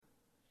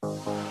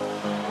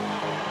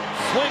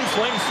swing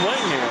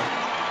here.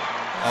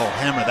 Oh,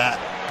 hammer that.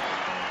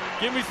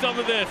 Give me some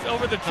of this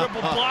over the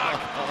triple block.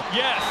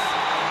 Yes.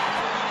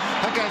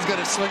 That guy's going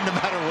to swing no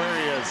matter where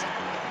he is.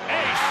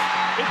 Ace.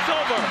 It's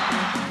over.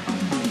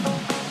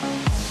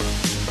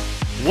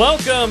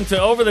 Welcome to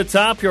Over the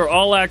Top, your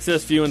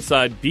all-access view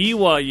inside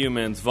BYU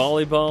men's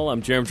volleyball.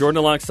 I'm Jeremy Jordan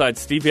alongside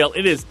Steve Hale.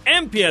 It is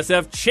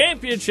MPSF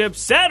Championship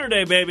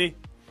Saturday, baby.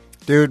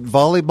 Dude,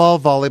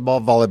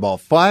 volleyball.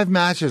 5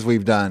 matches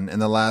we've done in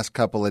the last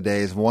couple of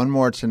days. One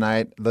more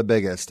tonight, the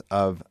biggest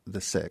of the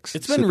 6.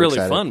 It's been really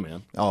fun,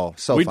 man. Oh,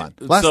 fun.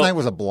 Last night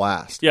was a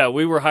blast. Yeah,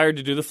 we were hired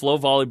to do the Flow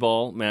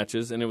volleyball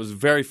matches, and it was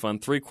very fun.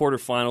 3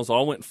 quarterfinals,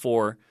 all went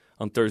 4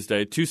 on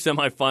Thursday. 2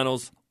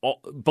 semifinals,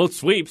 both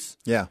sweeps.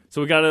 Yeah.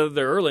 So we got out of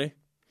there early,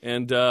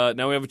 and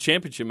now we have a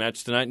championship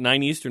match tonight,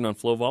 9 Eastern on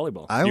Flow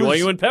volleyball.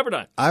 BYU and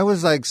Pepperdine. I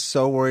was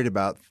so worried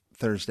about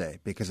Thursday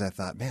because I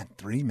thought, man,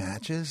 3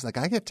 matches?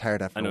 I get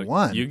tired after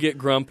one. You get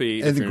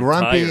grumpy. And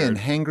grumpy and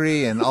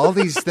hangry and all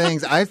these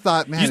things. I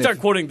thought, man. You start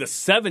quoting the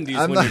 70s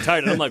when you're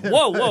tired. And I'm like,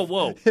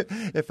 whoa.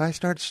 If I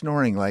start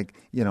snoring, I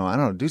don't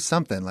know, do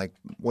something,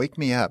 wake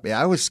me up. Yeah,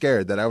 I was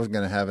scared that I wasn't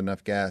going to have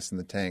enough gas in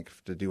the tank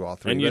to do all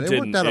 3. And you but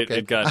didn't. It worked out okay.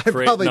 It got I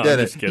probably did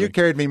it. Kidding. You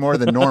carried me more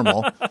than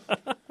normal.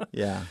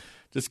 Yeah.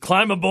 Just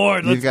climb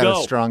aboard. Let's go. You've got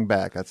a strong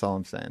back. That's all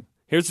I'm saying.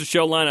 Here's the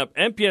show lineup.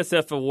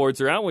 MPSF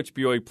awards are out, which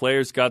BYU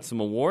players got some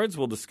awards.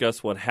 We'll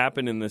discuss what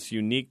happened in this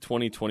unique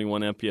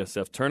 2021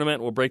 MPSF tournament.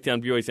 We'll break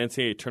down BYU's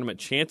NCAA tournament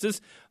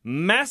chances.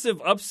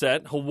 Massive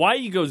upset.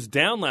 Hawaii goes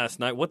down last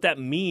night. What that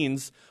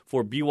means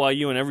for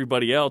BYU and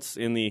everybody else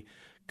in the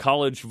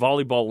college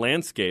volleyball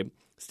landscape.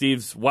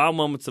 Steve's wow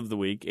moments of the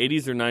week,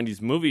 80s or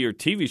 90s movie or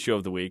TV show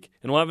of the week,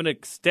 and we'll have an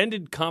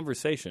extended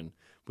conversation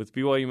with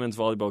BYU men's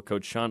volleyball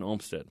coach Sean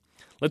Olmstead.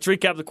 Let's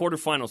recap the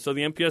quarterfinals. So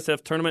the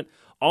MPSF tournament,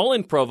 all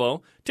in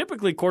Provo.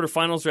 Typically,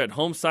 quarterfinals are at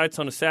home sites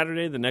on a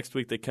Saturday. The next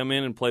week, they come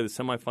in and play the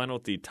semifinal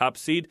at the top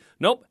seed.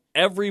 Nope,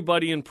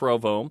 everybody in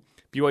Provo.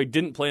 BYU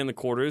didn't play in the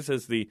quarters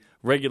as the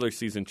regular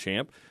season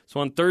champ.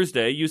 So on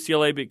Thursday,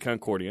 UCLA beat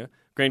Concordia.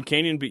 Grand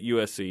Canyon beat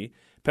USC.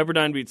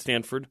 Pepperdine beat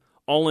Stanford.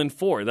 All in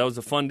 4. That was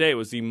a fun day. It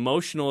was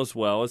emotional as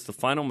well as the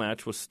final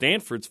match was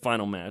Stanford's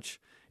final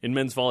match in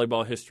men's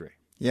volleyball history.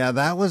 Yeah,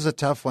 that was a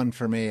tough one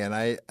for me, and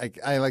I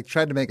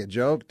tried to make a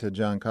joke to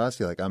John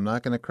Costi, I'm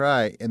not going to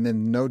cry, and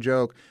then no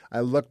joke, I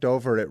looked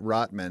over at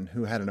Rotman,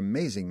 who had an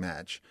amazing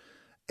match,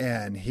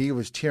 and he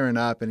was tearing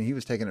up, and he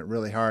was taking it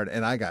really hard,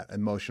 and I got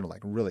emotional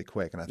really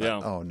quick, and I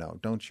thought, Oh no,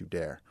 don't you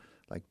dare,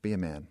 be a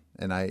man,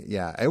 and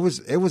it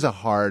was a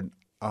hard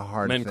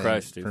Men thing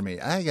cry, Steve. for me.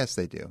 I guess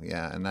they do,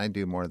 yeah, and I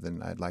do more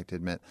than I'd like to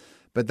admit,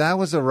 but that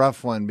was a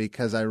rough one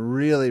because I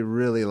really,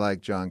 really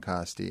like John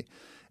Costi.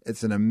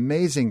 It's an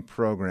amazing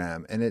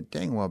program, and it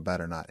dang well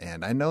better not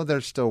end. I know they're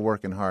still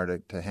working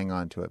hard to hang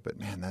on to it, but,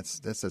 man,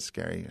 that's a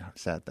scary,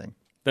 sad thing.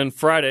 Then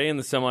Friday in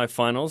the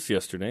semifinals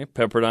yesterday,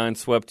 Pepperdine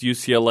swept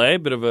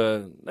UCLA. Bit of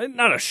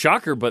not a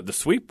shocker, but the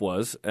sweep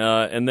was.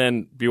 And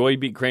then BYU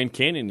beat Grand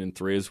Canyon in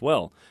 3 as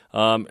well.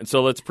 And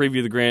so let's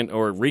preview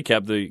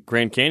recap the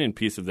Grand Canyon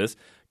piece of this.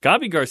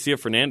 Gabi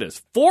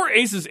Garcia-Fernandez, 4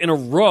 aces in a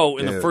row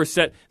in the first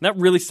set. And that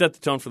really set the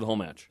tone for the whole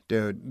match.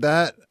 Dude,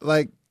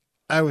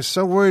 I was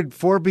so worried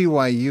for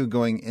BYU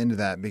going into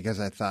that because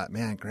I thought,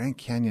 man, Grand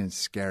Canyon's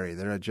scary.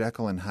 They're a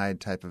Jekyll and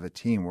Hyde type of a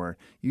team where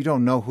you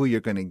don't know who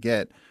you're going to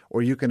get,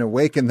 or you can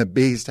awaken the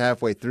beast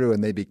halfway through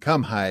and they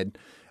become Hyde.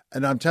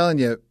 And I'm telling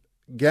you,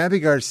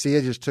 Gabi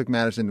Garcia just took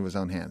matters into his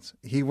own hands.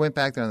 He went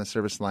back there on the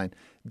service line,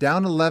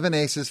 down 11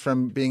 aces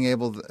from being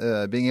able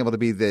to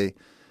be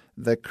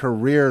the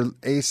career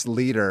ace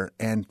leader,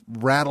 and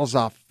rattles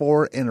off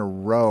 4 in a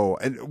row.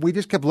 And we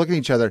just kept looking at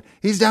each other.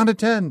 He's down to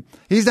 10.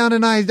 He's down to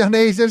 9. He's down to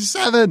 8. He's down to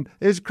 7.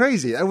 It was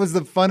crazy. That was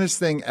the funnest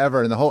thing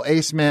ever. And the whole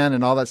ace man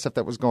and all that stuff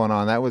that was going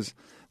on, that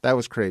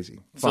was crazy.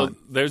 Fun. So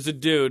there's a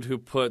dude who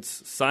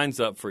puts signs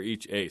up for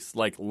each ace,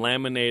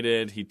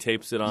 laminated. He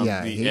tapes it on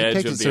the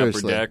edge of the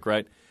upper deck,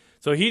 right?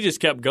 So he just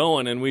kept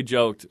going, and we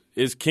joked,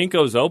 is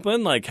Kinko's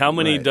open? How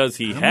many does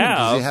he have? How many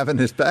does he have in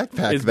his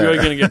backpack? Is BYU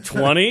going to get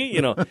 20?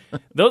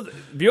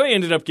 BYU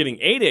ended up getting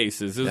 8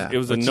 aces. It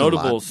was a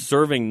notable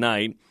serving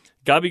night.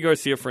 Gabi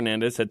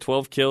Garcia-Fernandez had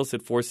 12 kills,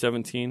 hit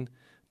 .417.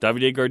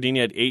 Davide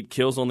Gardini had 8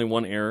 kills, only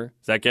 1 error.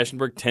 Zach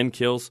Eschenberg, 10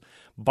 kills.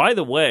 By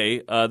the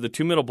way, the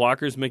 2 middle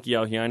blockers, Mickey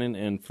Auhianen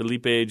and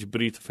Felipe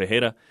Brito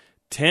Ferreira,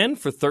 10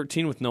 for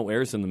 13 with no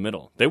errors in the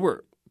middle. They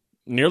were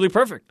nearly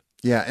perfect.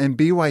 Yeah, and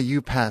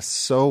BYU passed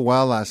so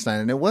well last night,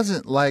 and it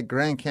wasn't like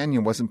Grand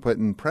Canyon wasn't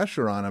putting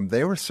pressure on them.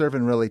 They were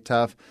serving really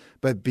tough,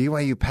 but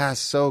BYU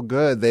passed so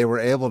good they were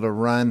able to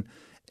run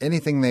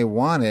anything they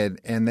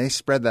wanted, and they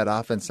spread that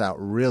offense out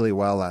really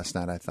well last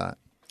night, I thought.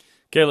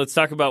 Okay, let's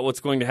talk about what's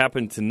going to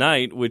happen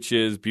tonight, which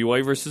is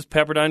BYU versus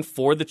Pepperdine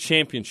for the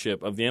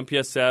championship of the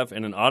MPSF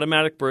and an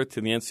automatic berth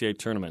to the NCAA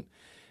tournament.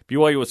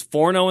 BYU was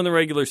 4-0 in the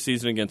regular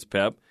season against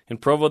Pep. In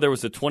Provo, there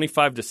was a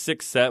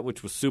 25-6 set,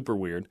 which was super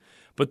weird.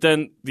 But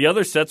then the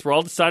other sets were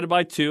all decided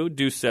by 2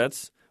 deuce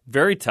sets,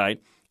 very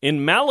tight. In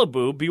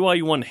Malibu,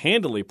 BYU won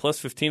handily,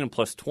 +15 and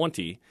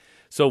 +20.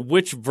 So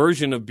which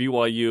version of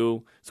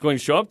BYU is going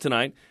to show up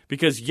tonight?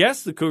 Because,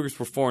 yes, the Cougars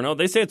were 4-0.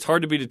 They say it's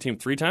hard to beat a team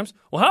 3 times.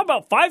 Well, how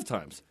about 5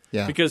 times?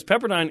 Yeah. Because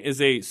Pepperdine is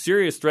a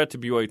serious threat to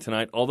BYU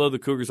tonight, although the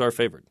Cougars are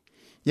favored.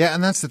 Yeah,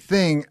 and that's the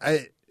thing.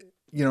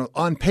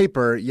 On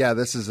paper, yeah,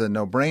 this is a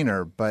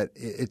no-brainer, but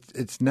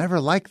it's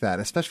never like that,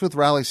 especially with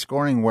rally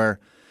scoring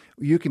where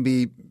you can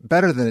be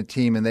better than a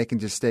team and they can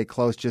just stay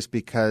close just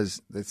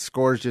because the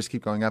scores just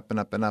keep going up and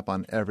up and up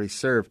on every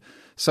serve.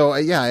 So,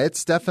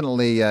 it's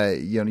definitely,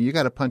 you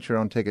got to punch your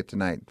own ticket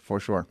tonight for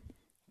sure.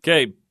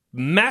 Okay,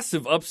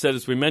 massive upset,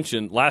 as we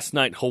mentioned last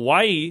night.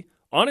 Hawaii,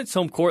 on its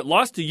home court,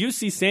 lost to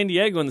UC San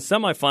Diego in the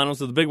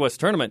semifinals of the Big West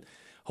Tournament.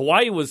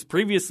 Hawaii was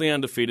previously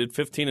undefeated,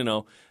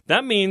 15-0.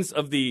 That means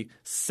of the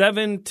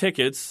 7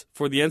 tickets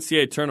for the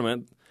NCAA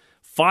tournament,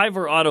 5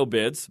 are auto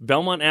bids.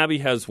 Belmont Abbey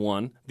has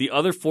 1. The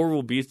other 4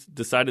 will be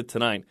decided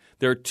tonight.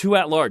 There are 2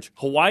 at-large.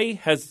 Hawaii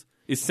has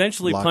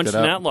essentially punched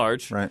an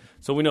at-large. Right.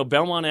 So we know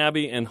Belmont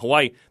Abbey and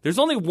Hawaii. There's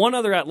only 1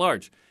 other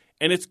at-large.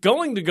 And it's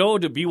going to go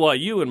to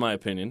BYU, in my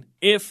opinion,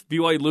 if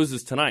BYU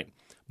loses tonight.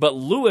 But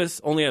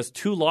Lewis only has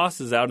 2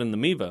 losses out in the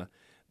MIVA.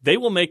 They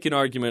will make an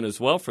argument as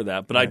well for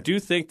that. But right. I do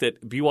think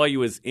that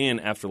BYU is in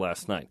after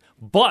last night.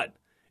 But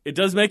it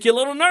does make you a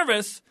little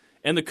nervous,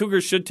 and the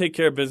Cougars should take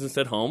care of business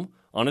at home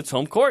on its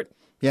home court.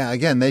 Yeah,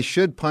 again, they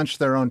should punch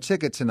their own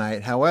ticket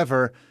tonight.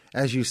 However,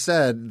 as you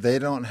said, they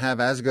don't have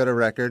as good a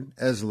record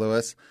as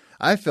Lewis.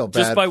 I feel bad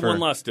just by 1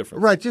 loss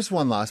difference. Right, just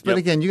 1 loss. But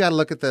again, you got to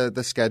look at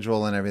the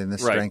schedule and everything, the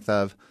strength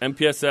of.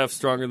 MPSF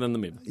stronger than the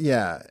MIVA.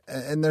 Yeah,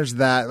 and there's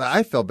that.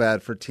 I feel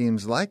bad for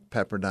teams like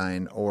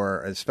Pepperdine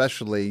or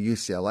especially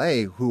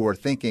UCLA who are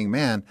thinking,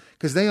 man,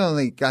 because they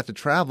only got to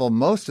travel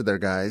most of their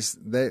guys.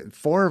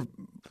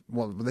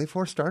 Were they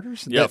 4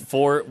 starters? Yeah,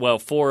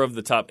 4 of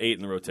the top 8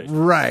 in the rotation.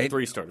 Right.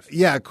 3 starters.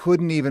 Yeah,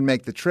 couldn't even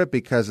make the trip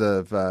because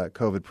of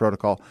COVID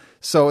protocol.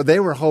 So they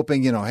were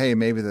hoping, hey,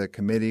 maybe the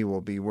committee will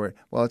be worried.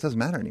 Well, it doesn't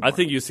matter anymore. I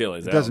think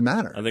UCLA's out. It doesn't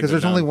matter because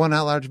there's only 1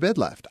 at-large bid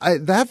left.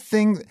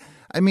 UC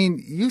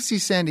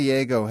San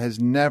Diego has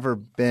never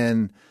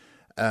been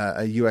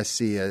a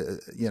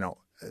USC,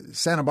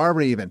 Santa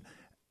Barbara even.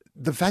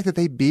 The fact that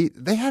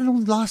they had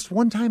only lost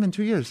 1 time in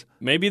 2 years.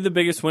 Maybe the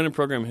biggest win in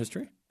program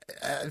history.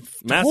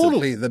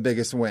 Totally the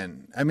biggest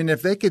win. I mean,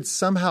 if they could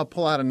somehow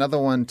pull out another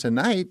one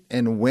tonight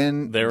and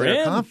win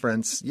their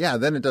conference,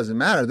 then it doesn't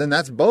matter. Then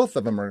that's both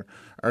of them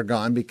are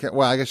gone. Because,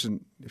 well, I guess you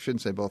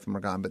shouldn't say both of them are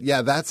gone. But,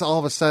 that's all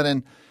of a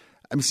sudden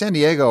 – I mean, San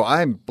Diego,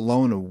 I'm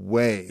blown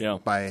away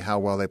by how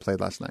well they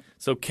played last night.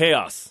 So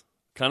chaos.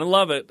 Kind of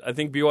love it. I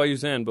think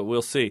BYU's in, but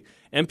we'll see.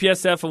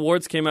 MPSF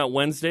awards came out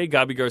Wednesday.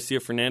 Gabi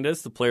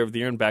Garcia-Fernandez, the player of the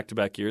year in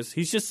back-to-back years.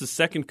 He's just the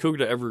second Cougar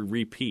to ever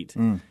repeat.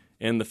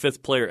 And the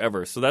 5th player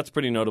ever. So that's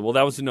pretty notable.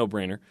 That was a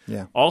no-brainer.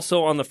 Yeah.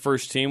 Also on the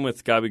first team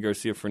with Gabi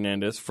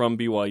Garcia-Fernandez from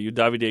BYU,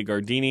 Davide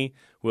Gardini,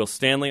 Will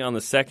Stanley on the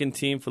second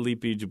team,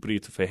 Felipe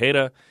Gibrito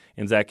Ferreira,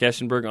 and Zach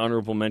Eschenberg,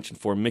 honorable mention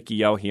for Mickey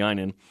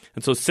Yauhiainen.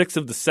 And so 6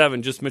 of the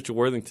 7, just Mitchell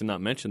Worthington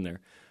not mentioned there.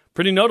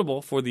 Pretty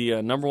notable for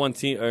the number 1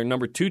 team or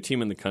number 2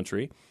 team in the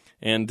country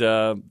and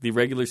the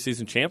regular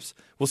season champs.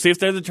 We'll see if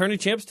they're the tourney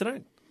champs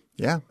tonight.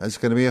 Yeah, it's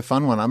going to be a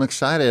fun one. I'm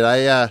excited.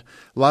 A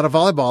lot of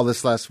volleyball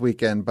this last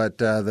weekend, but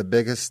the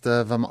biggest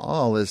of them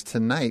all is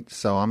tonight,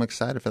 so I'm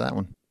excited for that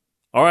one.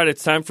 All right,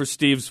 it's time for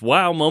Steve's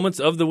Wow Moments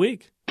of the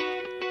Week.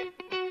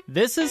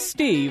 This is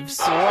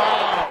Steve's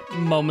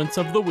Moments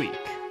of the Week.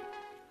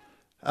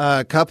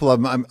 A couple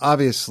of them.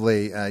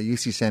 Obviously,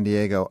 UC San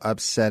Diego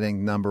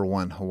upsetting number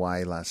 1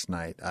 Hawaii last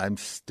night. I'm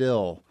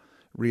still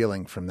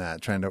reeling from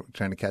that, trying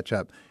to catch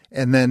up.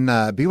 And then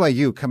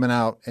BYU coming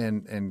out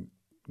and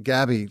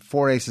Gabi,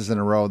 4 aces in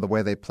a row, the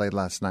way they played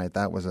last night,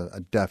 that was a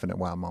definite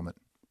wow moment.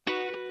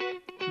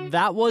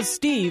 That was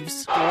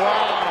Steve's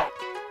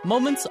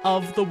Moments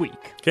of the Week.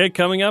 Okay,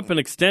 coming up, an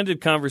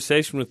extended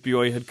conversation with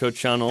BYU head coach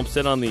Sean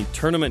Olmstead on the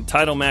tournament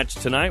title match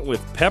tonight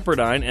with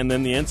Pepperdine, and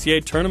then the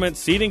NCAA tournament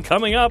seeding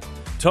coming up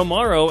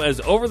tomorrow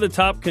as Over the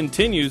Top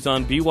continues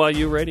on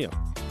BYU Radio.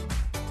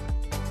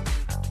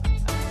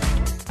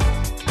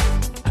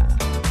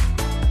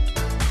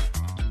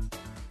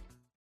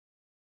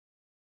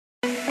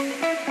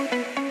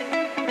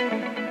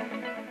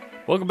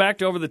 Welcome back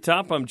to Over the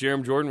Top. I'm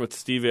Jerem Jordan with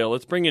Steve Ale.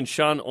 Let's bring in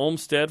Sean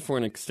Olmstead for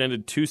an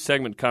extended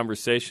 2-segment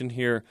conversation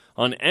here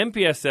on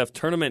MPSF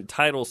Tournament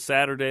Title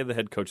Saturday. The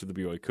head coach of the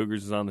BYU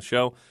Cougars is on the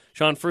show.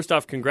 Sean, first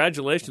off,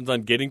 congratulations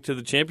on getting to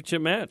the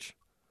championship match.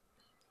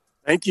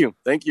 Thank you.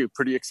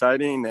 Pretty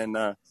exciting,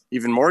 and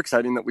even more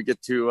exciting that we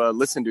get to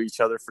listen to each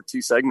other for 2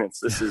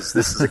 segments. This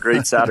is a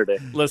great Saturday.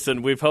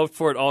 Listen, we've hoped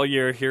for it all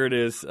year. Here it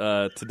is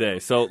today.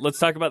 So let's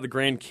talk about the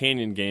Grand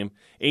Canyon game.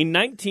 A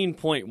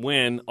 19-point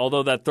win,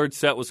 although that third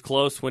set was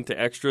close, went to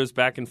extras,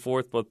 back and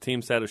forth. Both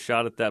teams had a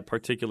shot at that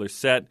particular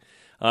set.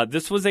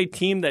 This was a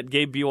team that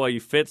gave BYU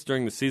fits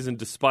during the season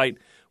despite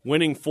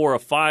winning 4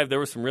 of 5. There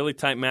were some really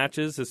tight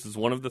matches. This is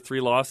one of the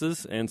 3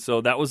 losses, and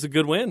so that was a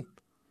good win.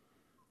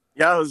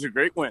 Yeah, it was a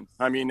great win.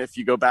 I mean, if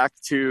you go back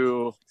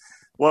to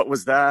what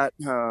was that?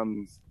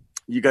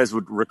 You guys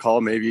would recall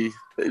maybe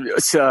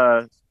it's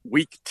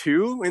week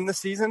 2 in the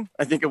season.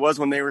 I think it was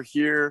when they were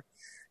here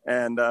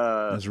And it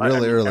was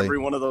really early. Every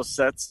one of those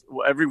sets,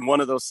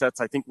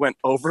 I think went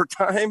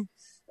overtime.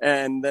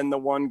 And then the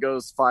one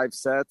goes 5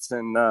 sets,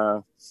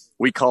 and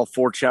we call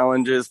 4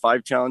 challenges,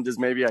 5 challenges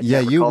maybe.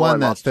 You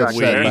won that 5th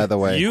set, by the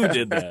way. You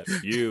did that.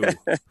 You.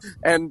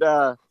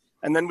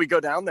 And then we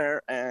go down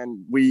there,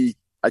 and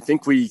I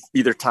think we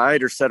either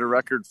tied or set a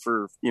record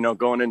for,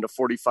 going into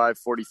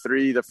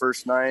 45-43 the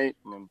first night.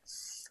 And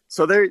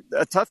so they're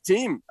a tough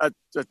team, a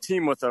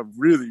team with a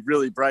really,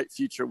 really bright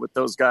future with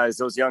those guys,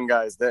 those young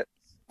guys that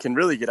can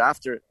really get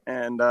after it.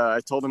 And I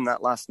told him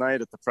that last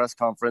night at the press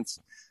conference,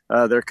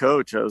 their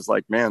coach. I was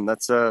like, man,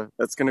 that's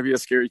going to be a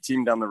scary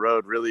team down the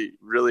road. Really,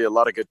 really a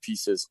lot of good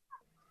pieces.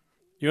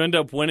 You end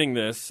up winning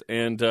this,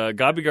 and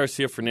Gabi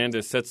Garcia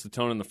Fernandez sets the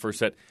tone in the first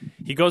set.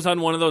 He goes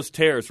on one of those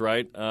tears,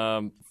 right?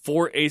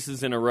 4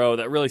 aces in a row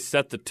that really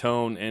set the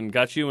tone and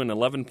got you an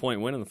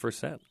 11-point win in the first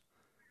set.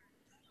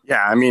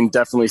 Yeah,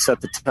 definitely set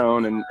the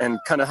tone, and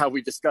kind of how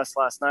we discussed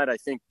last night. I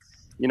think,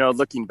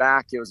 looking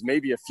back, it was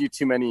maybe a few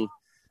too many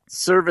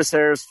service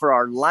errors for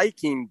our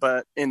liking,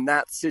 but in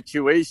that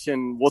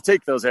situation, we'll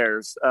take those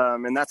errors.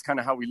 And that's kind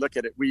of how we look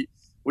at it.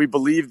 We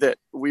believe that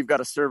we've got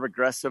to serve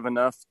aggressive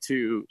enough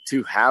to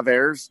have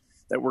errors,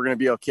 that we're going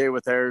to be okay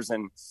with errors.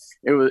 And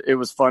it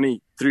was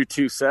funny, through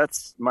 2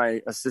 sets,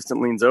 my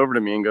assistant leans over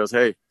to me and goes,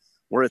 hey,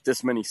 we're at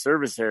this many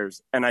service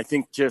errors. And I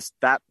think just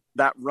that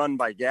run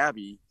by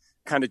Gabi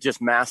kind of just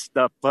masked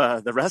up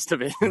the rest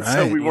of it. Right.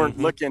 So we weren't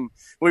looking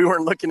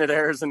at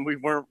errors, and we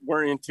weren't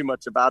worrying too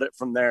much about it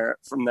from there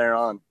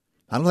on.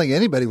 I don't think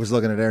anybody was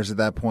looking at errors at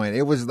that point.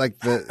 It was like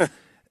the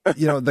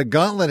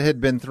gauntlet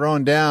had been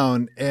thrown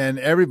down, and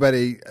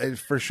everybody,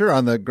 for sure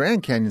on the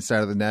Grand Canyon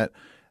side of the net,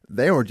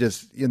 they were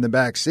just in the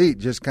back seat,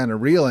 just kind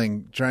of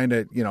reeling, trying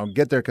to,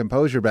 get their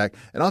composure back.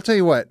 And I'll tell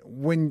you what,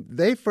 when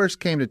they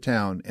first came to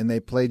town and they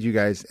played you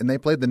guys, and they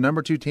played the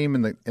number 2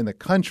 team in the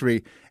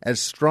country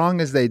as strong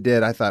as they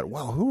did, I thought,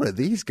 well, who are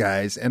these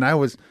guys? And I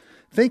was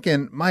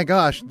thinking, my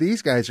gosh,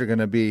 these guys are going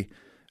to be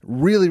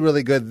really,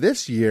 really good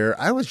this year.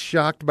 I was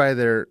shocked by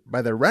their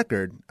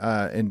record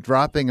in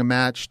dropping a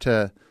match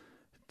to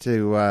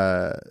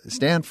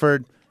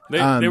Stanford.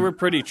 They were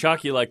pretty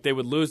chalky. Like, they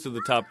would lose to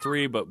the top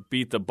 3 but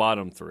beat the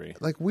bottom 3.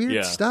 Like,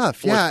 weird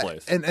stuff. Yeah.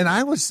 Place. And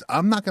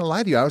I'm not going to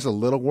lie to you, I was a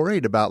little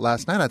worried about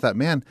last night. I thought,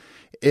 man,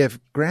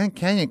 if Grand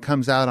Canyon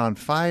comes out on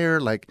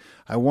fire, like,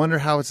 I wonder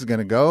how it's going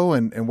to go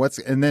and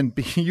then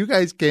you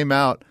guys came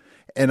out.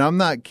 And I'm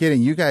not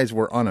kidding. You guys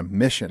were on a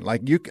mission.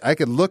 Like, I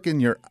could look in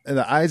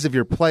the eyes of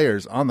your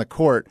players on the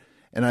court,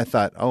 and I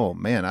thought, oh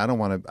man, I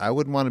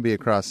wouldn't want to be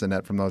across the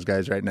net from those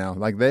guys right now.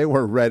 Like, they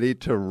were ready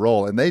to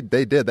roll, and they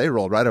did. They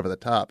rolled right over the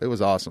top. It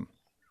was awesome.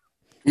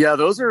 Yeah,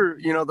 those are,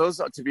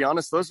 to be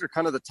honest, those are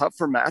kind of the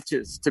tougher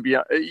matches.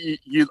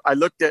 I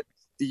looked at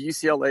the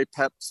UCLA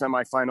Pep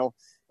semifinal.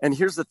 And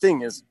here's the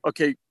thing is,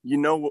 okay, we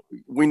know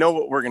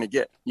what we're going to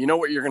get. You know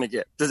what you're going to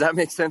get. Does that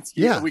make sense?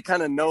 Yeah. We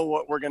kind of know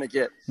what we're going to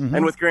get. Mm-hmm.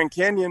 And with Grand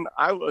Canyon,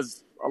 I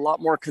was a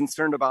lot more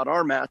concerned about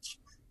our match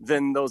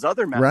than those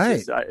other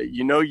matches. Right.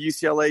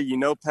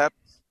 UCLA, Pep,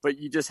 but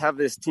you just have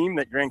this team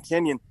that Grand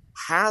Canyon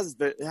has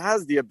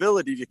the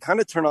ability to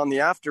kind of turn on the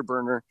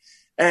afterburner.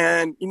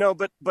 And,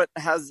 but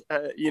has,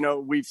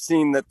 we've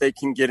seen that they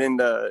can get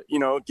into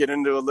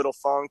a little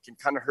funk and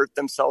kind of hurt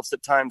themselves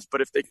at times. But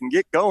if they can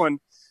get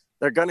going,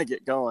 they're going to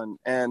get going.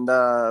 And,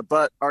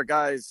 but our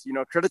guys,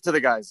 credit to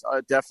the guys,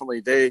 definitely.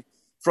 They,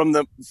 from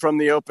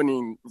the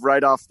opening,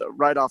 right off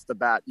the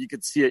bat, you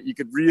could see it. You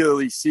could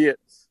really see it.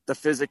 The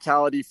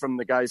physicality from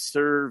the guys'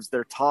 serves,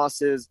 their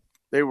tosses,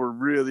 they were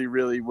really,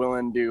 really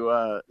willing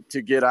to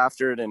get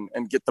after it and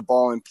get the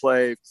ball in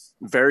play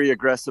very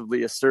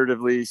aggressively,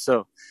 assertively.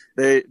 So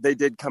they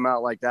did come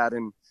out like that.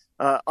 And,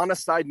 on a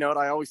side note,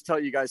 I always tell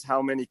you guys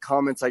how many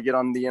comments I get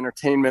on the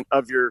entertainment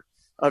of your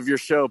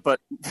show, but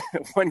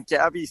when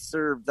Gabi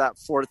served that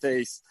 4th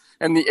ace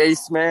and the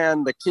ace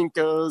man, the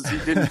Kinkos,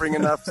 he didn't bring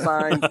enough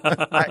signs.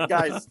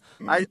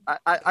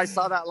 I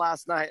saw that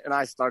last night and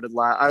I started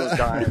laughing. I was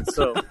dying.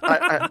 So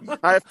I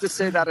have to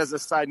say that as a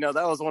side note,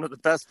 that was one of the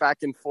best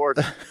back and forth.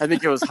 I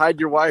think it was hide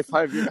your wife,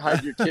 hide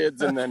your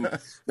kids, and then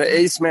the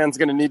ace man's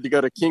going to need to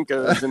go to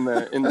Kinkos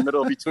in the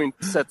middle between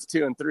sets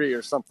 2 and 3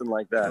 or something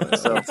like that.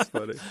 So that's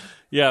funny.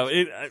 Yeah,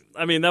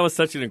 that was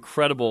such an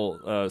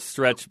incredible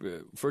stretch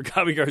for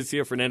Gabi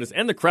Garcia Fernandez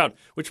and the crowd,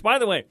 which, by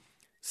the way,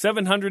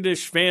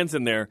 700-ish fans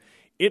in there.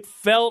 It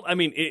felt,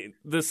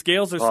 the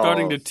scales are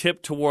starting to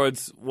tip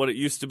towards what it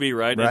used to be,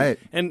 right? Right.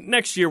 And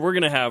next year we're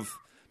going to have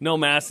no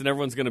mask and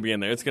everyone's going to be in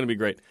there. It's going to be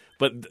great.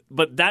 But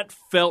that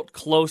felt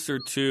closer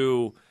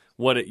to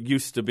what it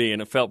used to be,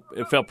 and it felt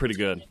pretty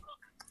good.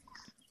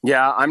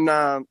 Yeah, I'm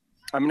going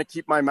to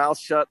keep my mouth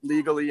shut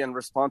legally and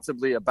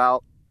responsibly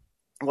about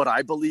what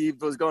I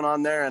believed was going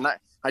on there. And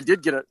I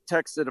did get a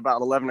text at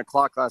about 11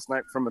 o'clock last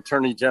night from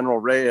Attorney General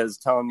Reyes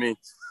telling me,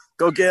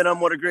 go get him.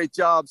 What a great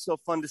job. So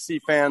fun to see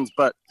fans.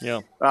 But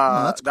yeah,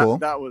 that's cool.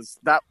 That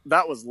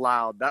was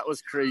loud. That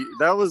was crazy.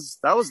 That was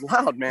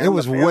loud, man. It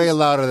was way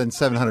louder than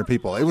 700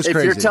 people. It was crazy.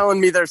 If you're telling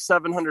me there's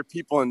 700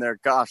 people in there,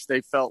 gosh, they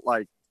felt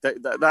like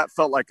that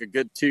felt like a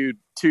good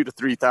 2,000 to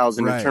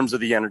 3,000 in terms of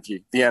the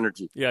energy.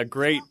 Yeah,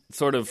 great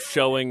sort of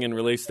showing and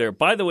release there.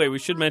 By the way, we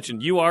should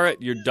mention you are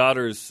at your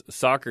daughter's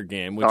soccer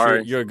game, which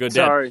you're a good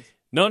dad. Sorry.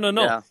 No.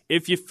 Yeah.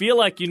 If you feel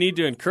like you need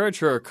to encourage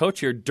her or coach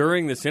her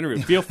during this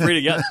interview, feel free to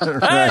yell,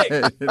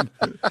 "Hey,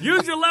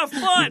 use your left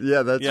foot."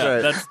 Yeah, that's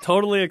right. That's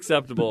totally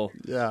acceptable.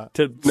 Yeah.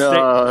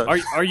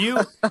 Are you?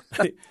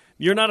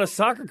 You're not a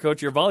soccer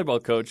coach. You're a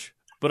volleyball coach.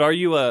 But are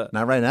you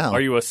not right now?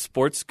 Are you a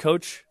sports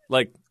coach?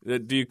 Like,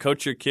 do you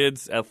coach your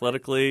kids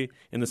athletically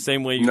in the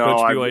same way you coach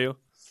BYU?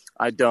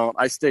 I don't.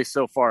 I stay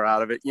so far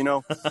out of it. You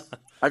know,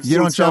 you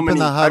don't jump in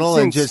the huddle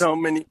and just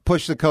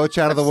push the coach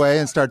out of the way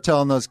and start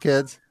telling those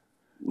kids.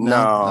 No.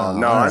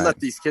 I let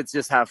these kids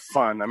just have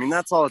fun. I mean,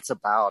 that's all it's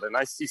about. And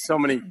I see so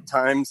many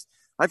times.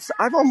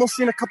 I've almost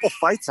seen a couple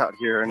fights out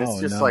here, and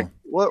it's like,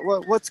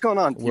 what's going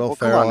on, people? Will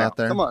Ferrell out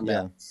there. Come on,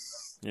 man.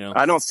 Yeah.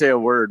 I don't say a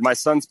word. My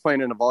son's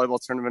playing in a volleyball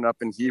tournament up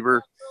in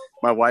Heber.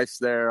 My wife's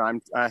there.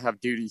 I have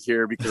duty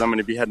here because I'm going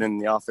to be heading in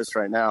the office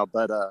right now.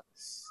 But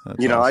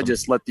awesome. I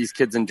just let these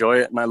kids enjoy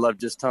it, and I love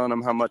just telling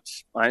them how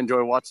much I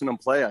enjoy watching them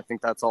play. I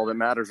think that's all that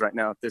matters right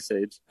now at this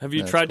age. Have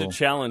you tried to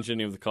challenge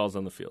any of the calls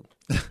on the field?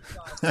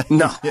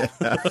 No.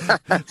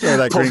 Throw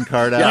that green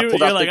card out. You're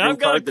like, I've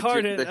got a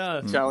card.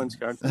 The challenge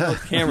card.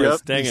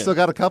 Cameras, dang it. You still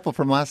got a couple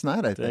from last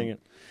night, I think. Dang it.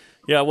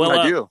 Yeah, well,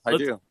 I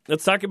do.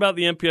 Let's talk about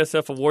the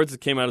MPSF awards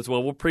that came out as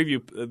well. We'll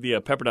preview the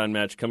Pepperdine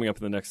match coming up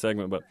in the next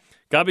segment. But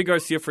Gabi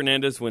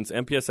Garcia-Fernandez wins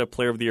MPSF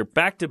Player of the Year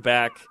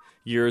back-to-back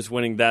years,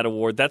 winning that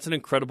award. That's an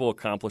incredible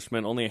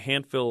accomplishment. Only a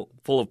handful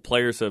of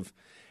players have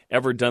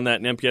ever done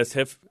that in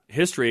MPSF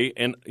history,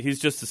 and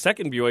he's just the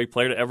second BYU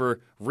player to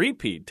ever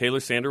repeat. Taylor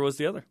Sander was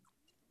the other.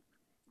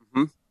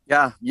 Mm-hmm.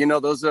 Yeah,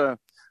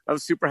 I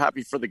was super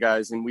happy for the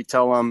guys, and we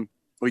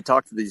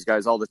talk to these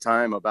guys all the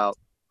time about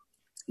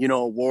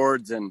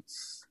awards and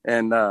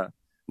I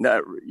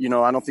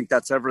don't think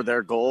that's ever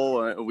their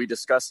goal. We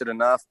discuss it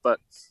enough, but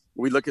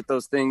we look at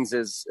those things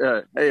as,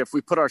 hey, if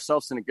we put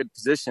ourselves in a good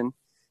position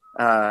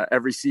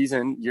every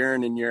season, year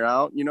in and year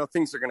out,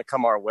 things are going to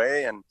come our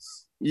way. And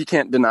you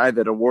can't deny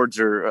that awards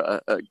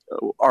are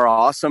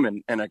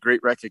awesome and a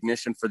great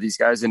recognition for these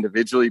guys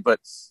individually,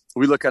 but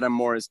we look at them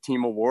more as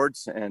team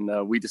awards,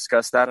 and we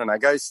discuss that. And I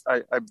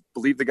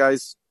believe the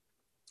guys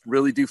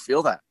really do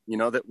feel that,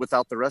 that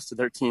without the rest of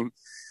their team,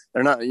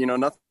 they're not,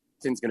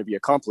 nothing's going to be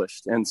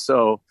accomplished. And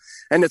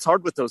it's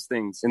hard with those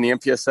things in the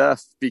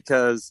MPSF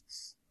because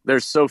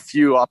there's so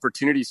few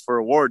opportunities for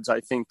awards.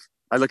 I think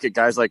I look at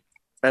guys like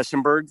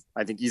Eschenberg.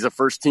 I think he's a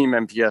first team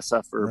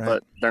MPSFer,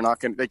 but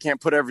they can't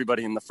put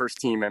everybody in the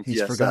first team MPSF.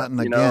 He's forgotten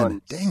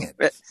again. Dang it.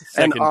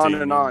 And on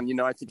and on.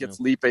 I think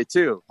it's Lipe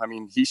too. I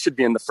mean, he should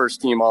be in the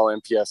first team all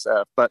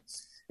MPSF, but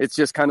it's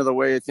just kind of the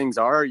way things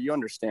are. You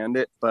understand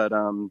it, but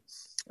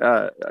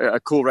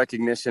a cool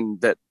recognition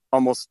that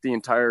almost the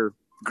entire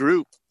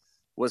group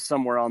was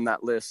somewhere on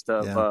that list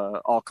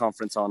of all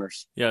conference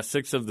honors. Yeah,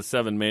 6 of the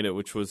 7 made it,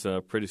 which was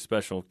pretty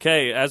special.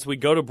 Okay, as we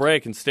go to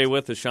break, and stay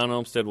with us, Sean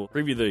Olmstead will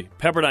preview the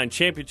Pepperdine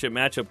Championship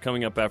matchup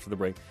coming up after the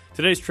break.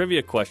 Today's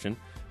trivia question: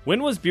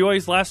 when was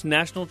BYU's last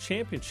national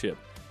championship?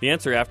 The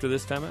answer after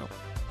this timeout.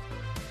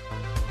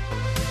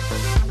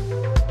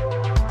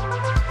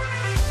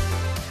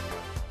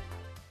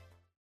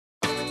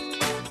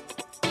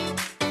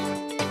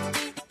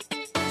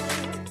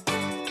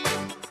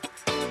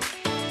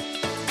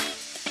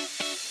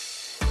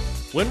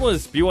 When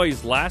was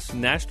BYU's last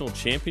national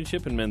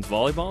championship in men's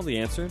volleyball? The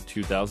answer,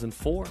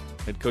 2004.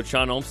 Head coach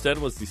Sean Olmstead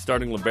was the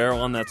starting libero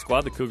on that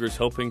squad. The Cougars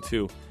hoping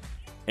to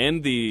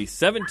end the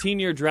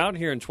 17-year drought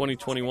here in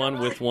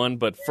 2021 with one.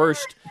 But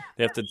first,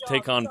 they have to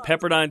take on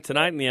Pepperdine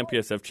tonight in the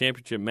MPSF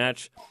championship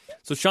match.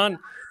 So, Sean,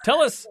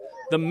 tell us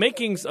the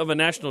makings of a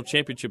national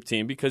championship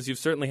team, because you've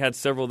certainly had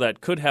several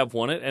that could have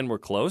won it and were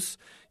close.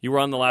 You were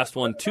on the last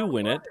one to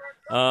win it.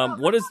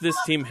 What does this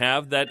team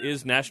have that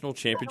is national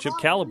championship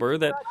caliber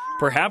that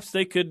perhaps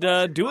they could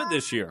do it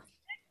this year?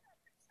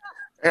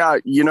 Yeah,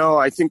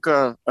 I think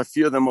a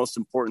few of the most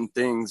important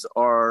things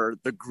are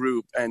the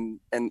group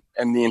and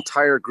the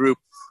entire group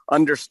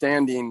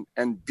understanding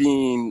and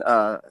being,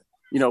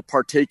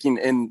 partaking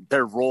in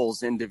their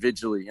roles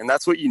individually. And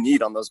that's what you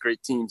need on those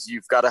great teams.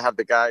 You've got to have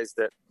the guys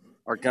that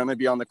are going to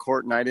be on the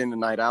court night in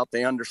and night out.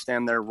 They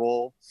understand their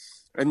role.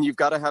 And you've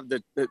got to have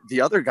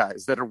the other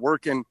guys that are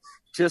working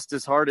just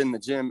as hard in the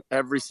gym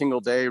every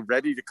single day,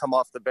 ready to come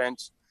off the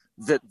bench,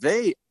 that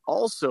they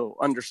also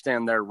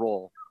understand their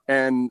role.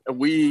 And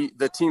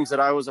the teams that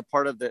I was a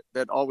part of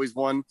that always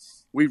won,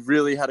 we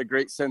really had a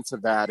great sense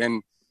of that.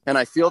 And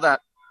I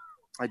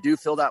do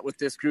feel that with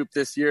this group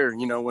this year.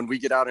 When we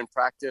get out in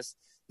practice,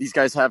 these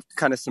guys have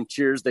kind of some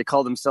cheers. They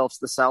call themselves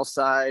the South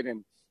Side,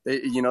 and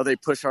they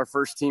push our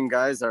first team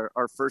guys,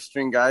 our first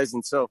string guys.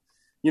 And so,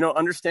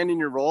 understanding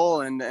your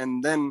role, and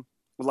then,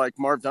 like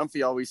Marv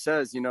Dunphy always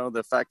says,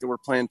 the fact that we're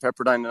playing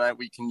Pepperdine tonight,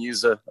 we can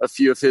use a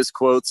few of his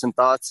quotes and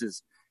thoughts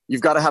is,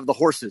 you've got to have the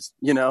horses,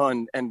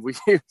 and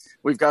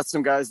we've got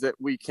some guys that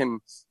we can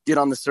get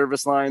on the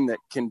service line, that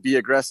can be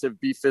aggressive,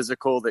 be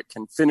physical, that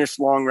can finish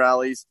long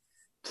rallies.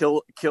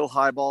 kill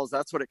high balls.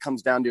 That's what it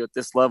comes down to at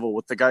this level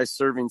with the guys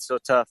serving so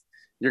tough.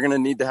 You're going to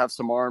need to have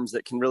some arms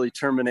that can really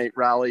terminate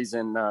rallies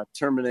and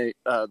terminate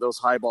those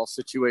high ball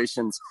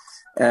situations.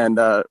 And,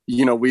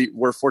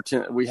 we're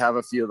fortunate we have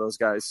a few of those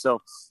guys.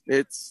 So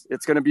it's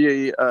going to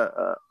be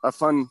a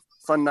fun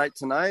night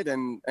tonight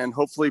and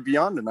hopefully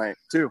beyond tonight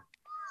too.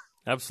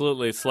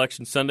 Absolutely.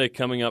 Selection Sunday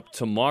coming up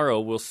tomorrow.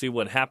 We'll see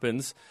what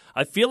happens.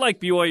 I feel like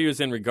BYU is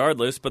in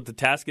regardless, but the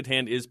task at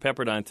hand is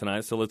Pepperdine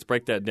tonight, so let's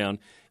break that down.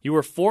 You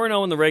were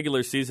 4-0 in the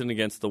regular season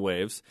against the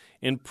Waves.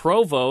 In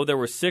Provo, there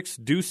were 6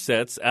 deuce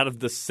sets out of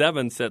the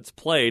 7 sets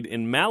played.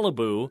 In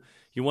Malibu,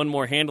 you won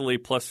more handily,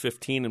 plus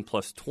 15 and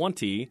plus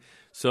 20.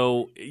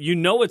 So you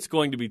know it's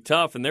going to be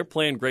tough, and they're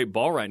playing great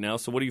ball right now.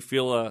 So what do you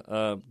feel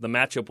the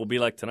matchup will be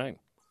like tonight?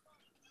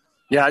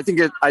 Yeah, I think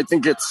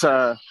it's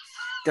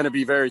going to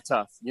be very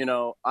tough.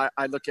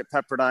 I look at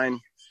Pepperdine,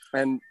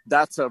 and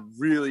that's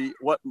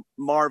what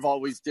Marv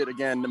always did.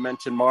 Again, to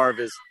mention Marv,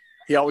 is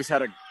he always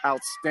had an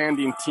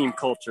outstanding team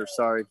culture.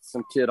 Sorry,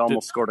 some kid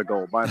almost scored a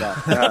goal. My bad.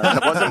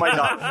 It wasn't my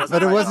daughter.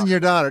 But it wasn't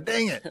your daughter.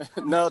 Dang it.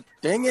 No,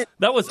 dang it.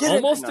 That was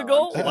almost a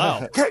goal?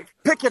 Wow.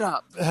 Pick it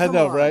up. I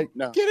know, right?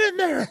 No. Get in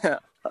there.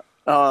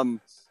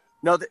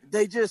 No,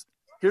 they just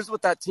 – here's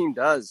what that team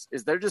does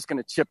is they're just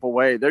going to chip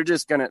away. They're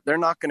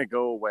not going to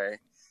go away.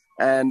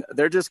 And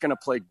they're just going to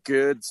play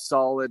good,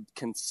 solid,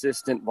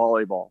 consistent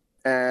volleyball.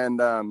 And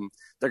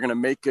they're going to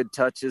make good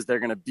touches. They're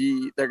going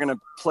to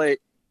play,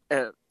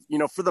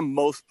 for the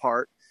most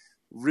part,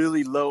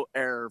 really low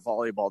error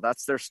volleyball.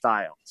 That's their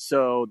style.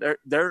 So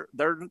they're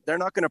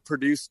not going to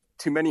produce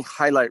too many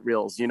highlight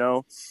reels,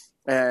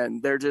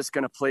 and they're just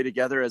going to play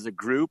together as a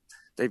group.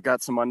 They've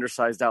got some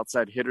undersized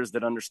outside hitters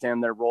that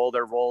understand their role.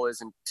 Their role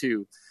isn't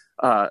to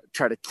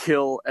try to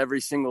kill every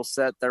single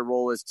set. Their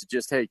role is to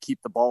just,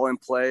 keep the ball in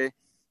play.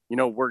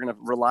 We're going to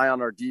rely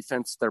on our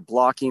defense. They're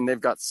blocking. They've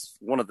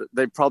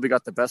probably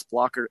got the best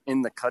blocker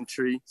in the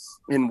country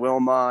in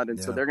Wilmot.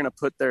 And so they're going to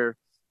put their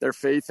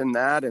faith in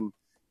that. And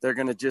they're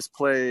going to just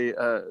play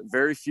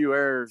very few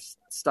errors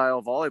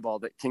style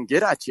volleyball that can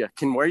get at you,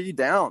 can wear you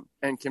down,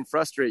 and can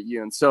frustrate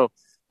you. And so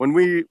when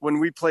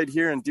we played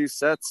here and do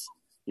sets,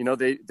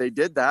 they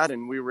did that,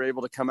 and we were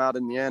able to come out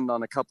in the end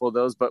on a couple of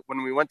those. But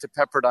when we went to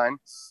Pepperdine,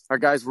 our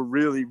guys were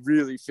really,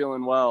 really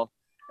feeling well.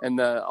 And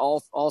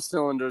all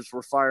cylinders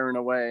were firing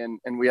away,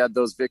 and we had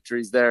those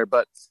victories there.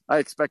 But I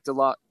expect a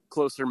lot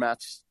closer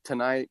match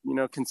tonight,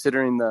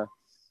 considering the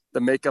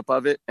makeup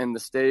of it and the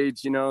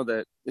stage,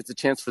 that it's a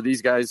chance for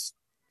these guys,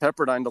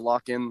 Pepperdine, to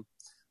lock in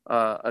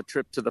a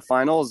trip to the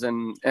finals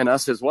and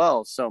us as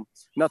well. So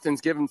nothing's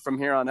given from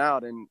here on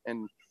out,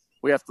 and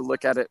we have to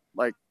look at it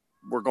like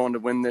we're going to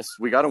win this.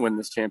 We got to win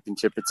this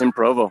championship. It's in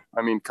Provo.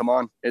 I mean, come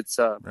on. It's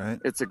a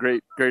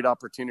great, great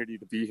opportunity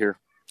to be here.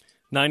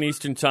 9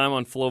 Eastern time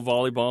on Flow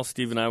Volleyball.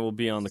 Steve and I will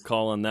be on the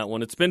call on that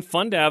one. It's been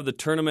fun to have the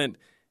tournament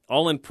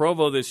all in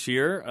Provo this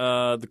year,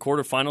 the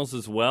quarterfinals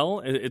as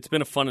well. It's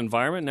been a fun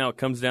environment. Now it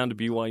comes down to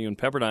BYU and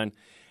Pepperdine.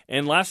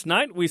 And last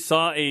night we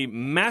saw a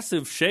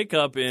massive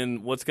shakeup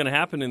in what's going to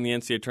happen in the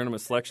NCAA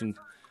tournament selection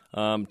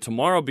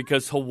tomorrow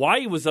because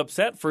Hawaii was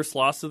upset, first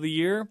loss of the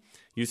year.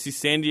 UC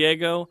San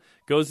Diego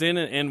goes in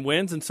and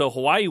wins, and so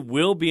Hawaii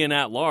will be an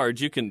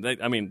at-large.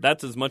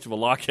 That's as much of a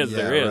lock as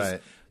there is.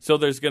 Right. So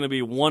there's going to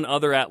be one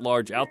other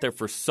at-large out there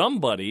for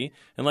somebody.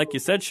 And like you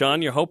said,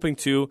 Sean, you're hoping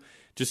to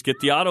just get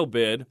the auto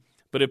bid.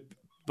 But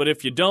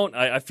if you don't,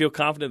 I feel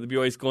confident the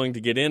BYU is going to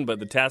get in. But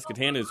the task at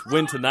hand is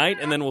win tonight,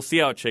 and then we'll see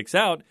how it shakes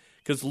out.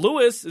 Because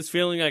Lewis is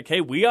feeling like,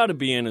 hey, we ought to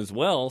be in as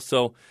well.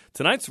 So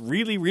tonight's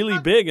really, really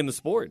big in the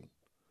sport.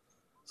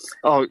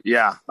 Oh,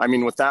 yeah. I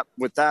mean, with that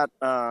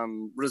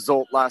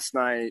result last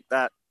night,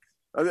 that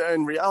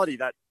in reality,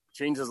 that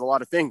changes a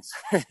lot of things.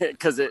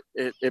 Because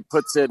it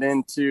puts it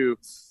into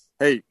 –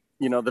 hey,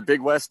 the Big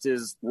West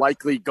is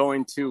likely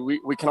going to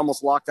we can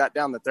almost lock that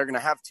down that they're going to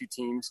have 2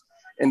 teams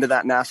into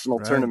that national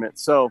tournament.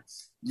 So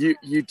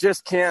you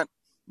just can't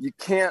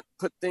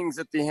put things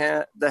at the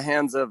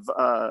hands of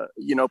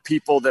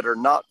people that are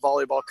not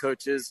volleyball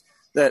coaches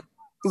that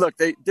look,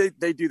 they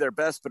do their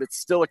best, but it's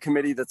still a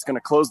committee that's going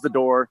to close the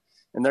door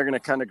and they're going to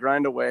kind of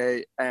grind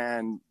away,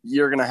 and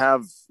you're going to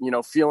have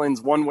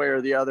feelings one way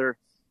or the other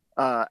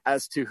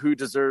as to who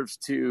deserves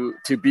to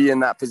be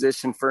in that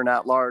position for an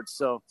at-large.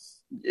 So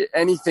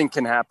anything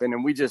can happen,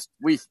 and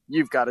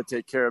you've got to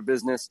take care of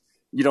business.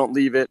 You don't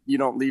leave it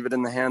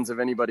in the hands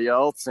of anybody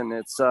else. And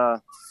it's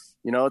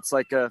it's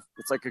like a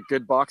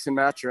good boxing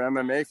match or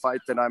MMA fight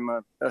that I'm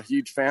a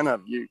huge fan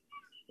of.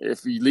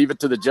 If you leave it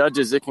to the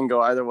judges, it can go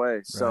either way.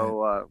 Right.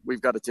 So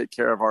we've got to take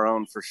care of our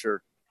own for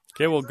sure.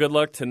 Okay, well, good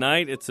luck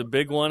tonight. It's a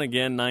big one.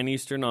 Again, 9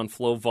 Eastern on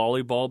Flow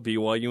Volleyball,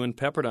 BYU and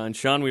Pepperdine.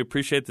 Sean, we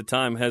appreciate the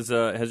time. Has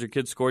your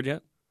kid scored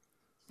yet?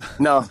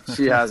 No,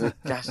 she hasn't.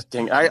 Gosh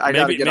dang! I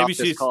got to get off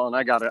this call, and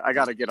I got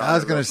to get on. I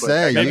was going to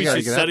say, maybe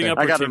she's setting up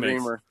her teammates. I got to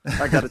ream her.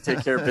 I got to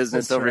take care of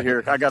business over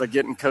here. I got to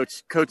get in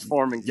coach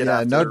form and get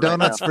out. No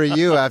donuts for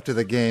you after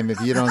the game if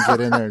you don't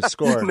get in there and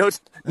score. no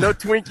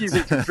Twinkies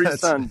and Capri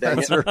Sun. Dang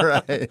That's it.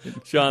 right.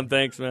 Sean,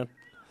 thanks, man.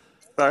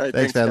 All right.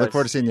 Thanks, man. guys. Look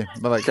forward to seeing you.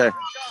 Bye-bye. Okay.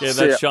 Yeah,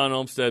 See ya. that's Sean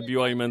Olmstead,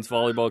 BYU men's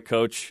volleyball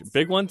coach.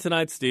 Big one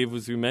tonight, Steve,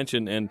 as we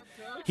mentioned, and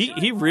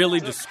he really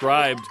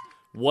described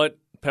what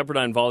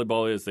Pepperdine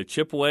volleyball is. They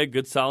chip away,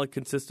 good, solid,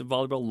 consistent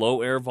volleyball,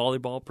 low air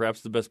volleyball,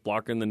 perhaps the best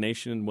blocker in the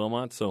nation in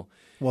Wilmot. So,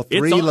 Well, it's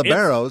 3 all-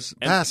 liberos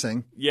and-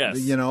 passing. Yes.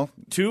 You know,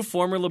 2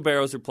 former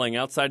liberos are playing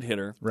outside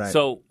hitter. Right.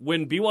 So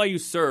when BYU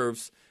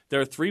serves, there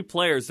are 3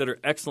 players that are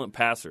excellent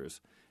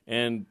passers.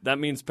 And that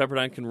means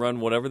Pepperdine can run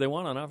whatever they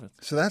want on offense.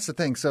 so that's the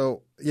thing.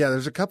 So, yeah,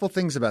 there's a couple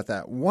things about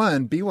that.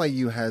 One,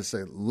 BYU has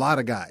a lot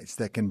of guys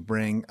that can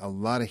bring a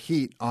lot of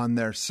heat on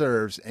their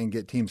serves and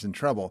get teams in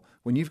trouble.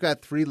 When you've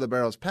got 3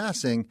 liberos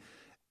passing,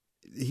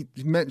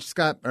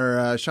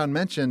 Sean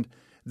mentioned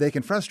they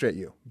can frustrate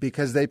you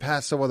because they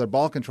pass so well. Their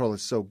ball control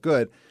is so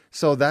good.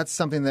 So that's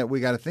something that we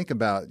got to think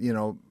about. You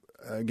know,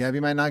 Gabby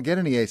might not get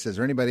any aces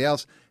or anybody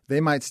else. They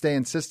might stay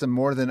in system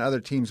more than other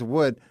teams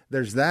would.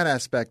 There's that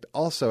aspect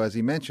also, as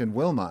he mentioned,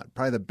 Wilmot,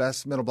 probably the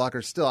best middle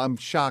blocker still. I'm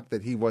shocked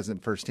that he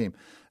wasn't first team.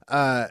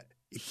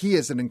 He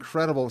is an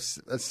incredible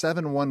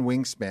 7'1"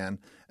 wingspan,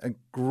 a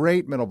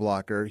great middle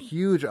blocker,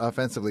 huge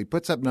offensively,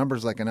 puts up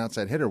numbers like an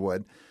outside hitter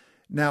would.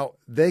 Now,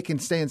 they can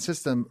stay in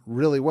system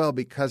really well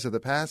because of the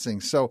passing.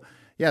 So,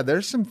 yeah,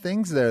 there's some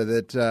things there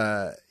that,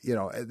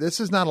 this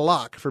is not a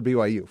lock for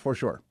BYU, for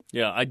sure.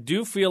 Yeah, I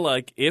do feel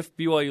like if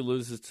BYU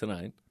loses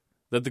tonight,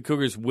 that the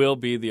Cougars will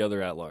be the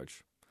other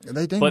at-large.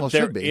 They dang But well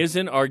there should be. is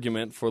an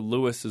argument for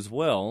Lewis as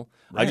well.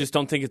 Right. I just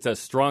don't think it's as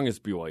strong as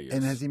BYU is.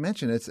 And as he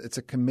mentioned, it's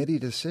a committee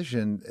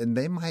decision, and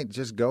they might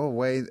just go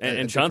away.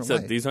 And Sean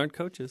said these aren't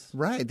coaches.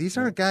 Right. These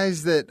aren't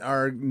guys that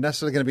are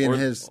necessarily going to be in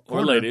his Or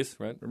corner. ladies,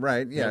 right?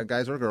 Right. Yeah,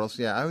 guys or girls.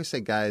 Yeah, I always say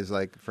guys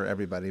like for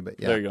everybody, but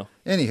yeah. There you go.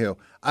 Anywho,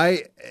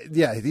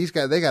 these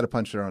guys, they got to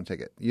punch their own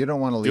ticket. You don't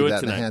want to Do leave it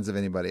that in the tonight. hands of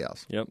anybody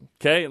else. Yep.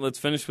 Okay, let's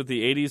finish with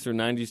the 80s or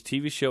 90s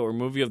TV show or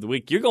movie of the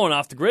week. You're going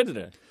off the grid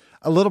today.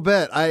 A little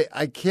bit.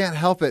 I can't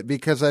help it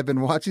because I've been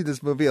watching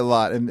this movie a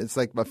lot, and it's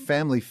like a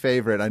family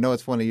favorite. I know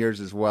it's one of yours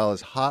as well as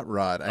Hot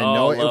Rod. I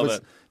know love it was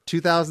it.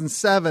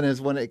 2007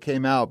 is when it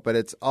came out, but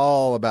it's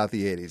all about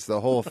the 80s.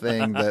 The whole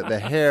thing, the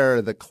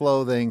hair, the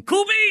clothing.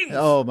 Cool beans!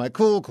 Oh, my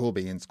cool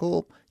beans.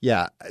 Cool.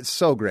 Yeah, it's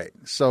so great.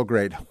 So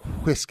great.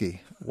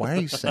 Whiskey. Why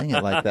are you saying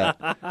it like that?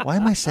 Why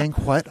am I saying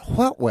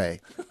what way?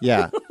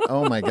 Yeah.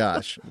 Oh, my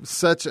gosh.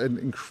 Such an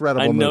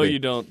incredible movie. I know you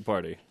don't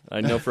party. I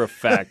know for a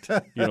fact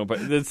you don't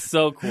party. It's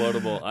so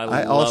quotable. I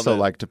love also it.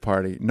 like to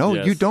party. No,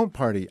 Yes. you don't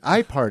party.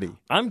 I party.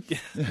 I'm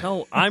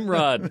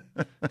Rod.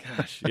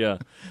 Gosh, yeah.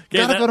 Okay,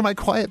 Gotta go to my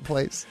quiet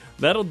place.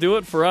 That'll do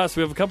it for us.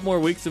 We have a couple more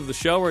weeks of the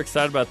show. We're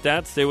excited about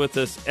that. Stay with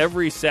us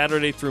every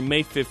Saturday through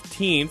May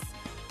 15th,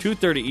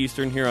 2:30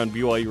 Eastern here on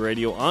BYU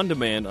Radio, on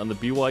demand on the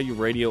BYU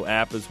Radio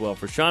app as well.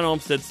 For Sean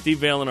Olmstead, Steve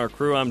Vale, and our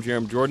crew, I'm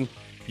Jeremy Jordan.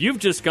 You've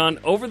just gone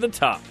over the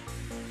top.